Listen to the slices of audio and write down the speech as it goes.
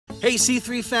Hey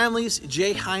C3 families,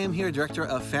 Jay Hyam here, Director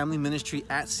of Family Ministry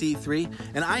at C3,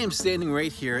 and I am standing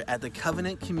right here at the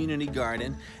Covenant Community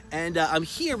Garden, and I'm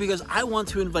here because I want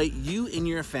to invite you and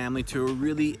your family to a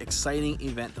really exciting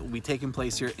event that will be taking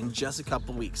place here in just a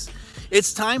couple weeks.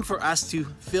 It's time for us to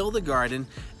fill the garden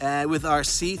with our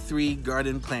C3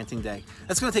 Garden Planting Day.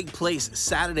 That's going to take place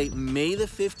Saturday, May the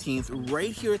 15th,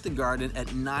 right here at the garden at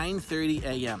 9:30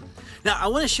 a.m. Now, I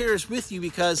want to share this with you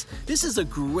because this is a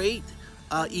great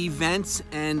event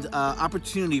and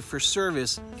opportunity for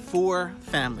service for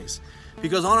families,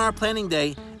 because on our planting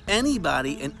day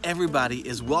anybody and everybody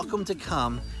is welcome to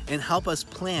come and help us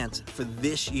plant for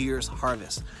this year's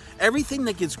harvest. Everything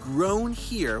that gets grown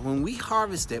here, when we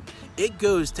harvest it, it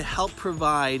goes to help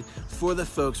provide for the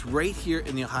folks right here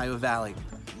in the Ohio Valley.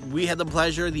 We had the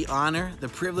pleasure, the honor, the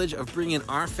privilege of bringing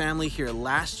our family here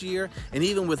last year, and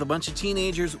even with a bunch of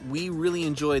teenagers, we really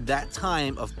enjoyed that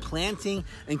time of planting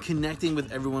and connecting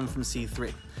with everyone from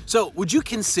C3. So would you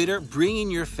consider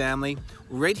bringing your family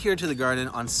right here to the garden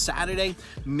on Saturday,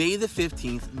 May the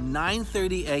 15th,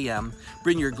 9:30 a.m.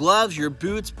 Bring your gloves, your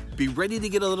boots, be ready to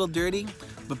get a little dirty,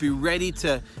 but be ready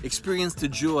to experience the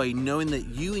joy knowing that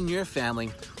you and your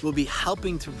family will be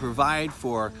helping to provide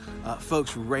for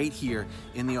folks right here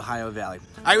in the Ohio Valley.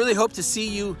 I really hope to see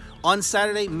you on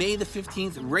Saturday, May the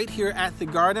 15th, right here at the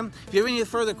garden. If you have any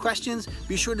further questions,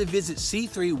 be sure to visit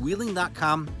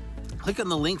c3wheeling.com. Click on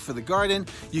the link for the garden.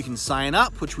 You can sign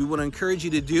up, which we want to encourage you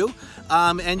to do.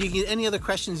 And you can get any other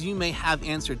questions you may have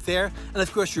answered there. And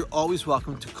of course, you're always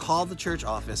welcome to call the church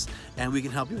office and we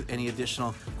can help you with any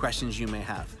additional questions you may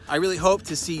have. I really hope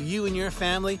to see you and your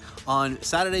family on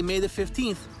Saturday, May the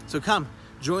 15th. So come,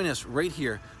 join us right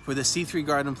here for the C3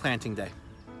 Garden Planting Day.